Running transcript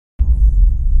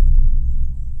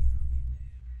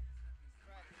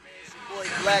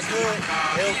Black Hood,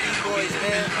 LV BoyZ,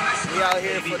 man. We out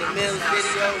here for the MIMS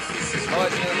videos.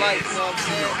 Larger than life, you know what I'm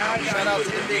saying? Shout out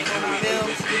to the big homie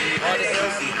MIMS, all the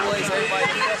LV BoyZ, everybody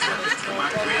that fucks with us, you know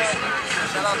what I'm talking about?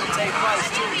 Shout out to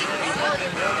C.H.R.O.M.E too, man.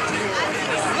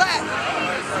 Black!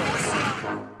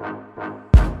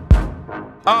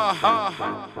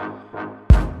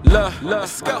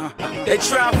 Let's go. They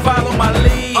try and follow my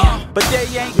lead, but they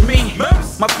ain't me.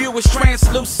 My view is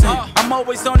translucent. I'm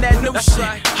always on that new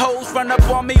shit. Hoes run up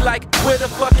on me like, where the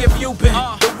fuck have you been?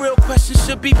 The real question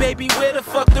should be, baby, where the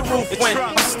fuck the roof went?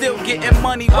 I'm still getting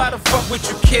money, why the fuck would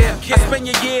you care? I spend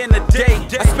your year in a day,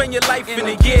 I spend your life in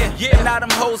a year. And now them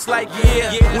hoes like,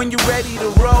 yeah, when you ready to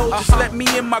roll, just let me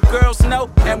and my girls know,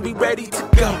 and we ready to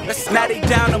go. Now they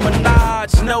down to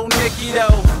Minaj, no Nicki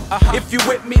though. If you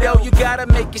with me though, you gotta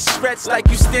make it stretch like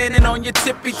you standing on your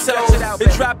tippy toes.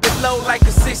 And drop it low like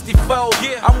a 64.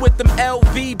 I'm with them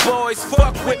LV BoyZ,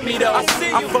 fuck with me though.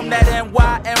 I'm from that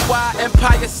NY,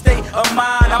 Empire State of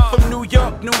Mind. I'm from New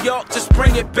York, just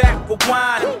bring it back with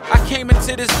wine. I came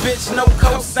into this bitch, no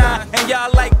cosign, and y'all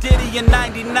like Diddy in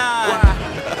 99.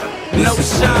 No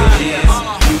shine.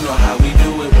 You know how we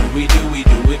do it, when we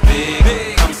do it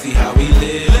big. Come see how we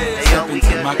live. Step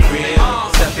into my crib,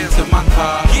 step into my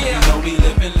car. You know we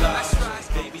living life.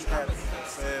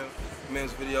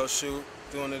 MIMS video shoot,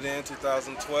 doing it in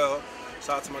 2012.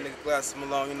 Shout out to my nigga Glasses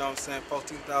Malone, you know what I'm saying?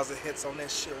 14,000 hits on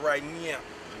that shit right now.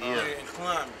 Yeah. And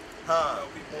climbing. LV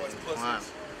BoyZ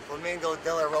pussies. Flamingo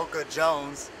De La Roca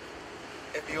Jones,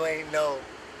 if you ain't know.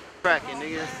 Cracking,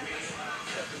 niggas.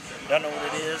 Y'all know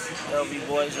what it is. LV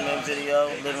BoyZ MIMS video,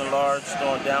 living large,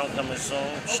 going down, coming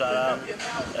soon. Shout out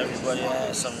everybody that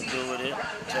had something to do with it.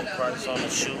 C.H.R.O.M.E on the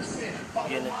shoot,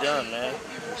 getting it done, man.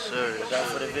 Yes, sir. Look out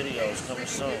for the videos coming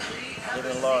soon.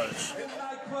 Living large.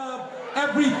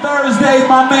 Every Thursday,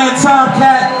 my man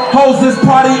Tomcat holds this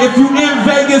party. If you in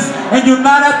Vegas and you're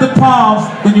not at the Palms,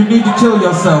 then you need to kill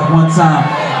yourself one time.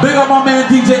 Big up my man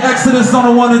DJ Exodus on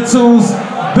the 1 and 2s.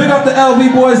 Big up the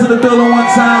LV BoyZ in the building one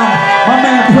time. My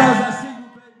man President.